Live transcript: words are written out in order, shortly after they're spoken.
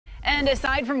And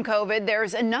aside from COVID,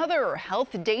 there's another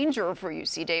health danger for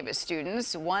UC Davis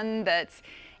students, one that's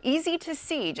easy to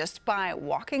see just by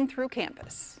walking through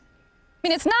campus. I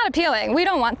mean, it's not appealing. We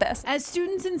don't want this. As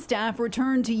students and staff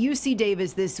return to UC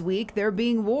Davis this week, they're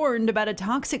being warned about a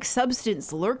toxic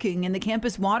substance lurking in the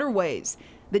campus waterways.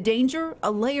 The danger?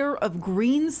 A layer of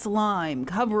green slime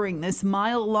covering this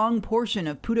mile-long portion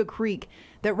of Puda Creek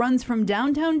that runs from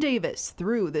downtown Davis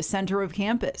through the center of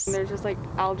campus. There's just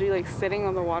algae sitting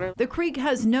on the water. The creek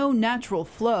has no natural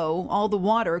flow. All the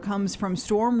water comes from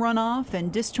storm runoff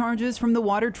and discharges from the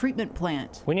water treatment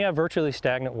plant. When you have virtually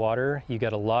stagnant water, you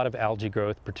get a lot of algae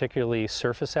growth, particularly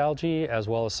surface algae as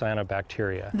well as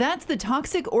cyanobacteria. That's the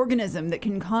toxic organism that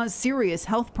can cause serious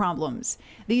health problems.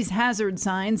 These hazard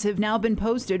signs have now been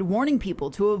posted warning people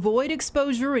to avoid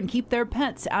exposure and keep their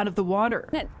pets out of the water.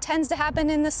 It tends to happen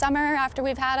in the summer after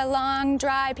we've had a long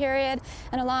dry period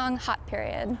and a long hot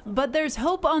period. But there's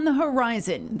hope on the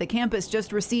horizon. The campus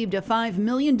just received a $5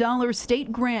 million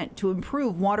state grant to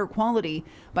improve water quality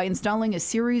by installing a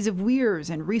series of weirs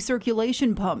and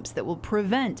recirculation pumps that will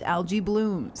prevent algae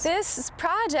blooms. This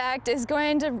project is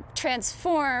going to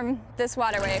transform this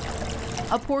waterway.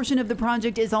 A portion of the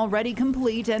project is already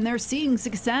complete and they're seeing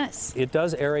success. It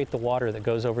does aerate the water that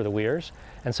goes over the weirs,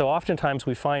 and so oftentimes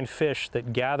we find fish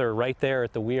that gather right there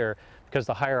at the weir because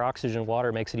the higher oxygen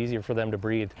water makes it easier for them to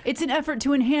breathe. It's an effort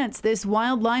to enhance this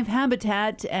wildlife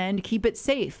habitat and keep it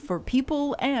safe for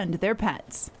people and their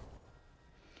pets.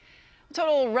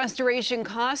 Total restoration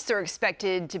costs are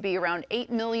expected to be around $8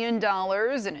 million,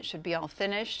 and it should be all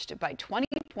finished by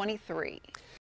 2023.